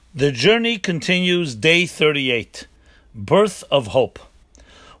The journey continues, day 38, Birth of Hope.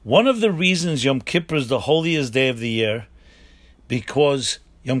 One of the reasons Yom Kippur is the holiest day of the year, because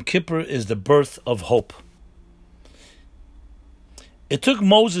Yom Kippur is the birth of hope. It took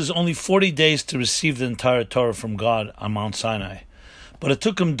Moses only 40 days to receive the entire Torah from God on Mount Sinai, but it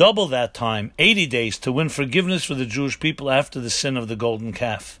took him double that time, 80 days, to win forgiveness for the Jewish people after the sin of the golden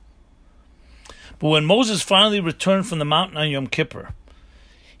calf. But when Moses finally returned from the mountain on Yom Kippur,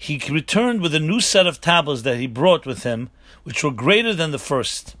 he returned with a new set of tablets that he brought with him, which were greater than the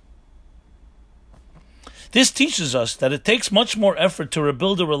first. This teaches us that it takes much more effort to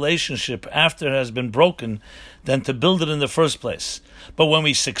rebuild a relationship after it has been broken than to build it in the first place. But when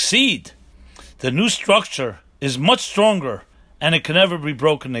we succeed, the new structure is much stronger and it can never be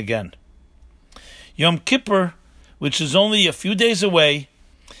broken again. Yom Kippur, which is only a few days away,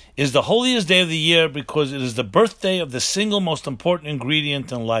 is the holiest day of the year because it is the birthday of the single most important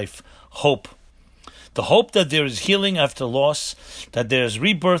ingredient in life, hope. The hope that there is healing after loss, that there is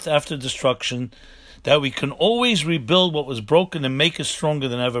rebirth after destruction, that we can always rebuild what was broken and make it stronger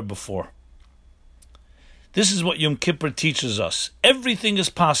than ever before. This is what Yom Kippur teaches us. Everything is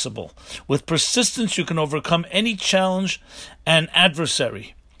possible. With persistence, you can overcome any challenge and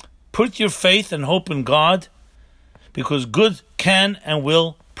adversary. Put your faith and hope in God, because good can and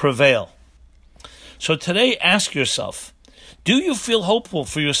will prevail. So today, ask yourself, do you feel hopeful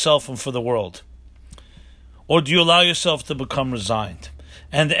for yourself and for the world? Or do you allow yourself to become resigned?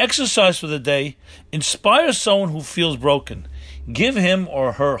 And the exercise for the day, inspire someone who feels broken. Give him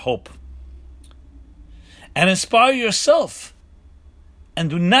or her hope. And inspire yourself. And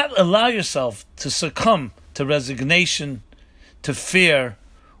do not allow yourself to succumb to resignation, to fear,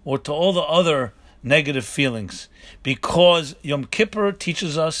 or to all the other negative feelings, because Yom Kippur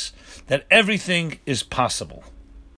teaches us that everything is possible.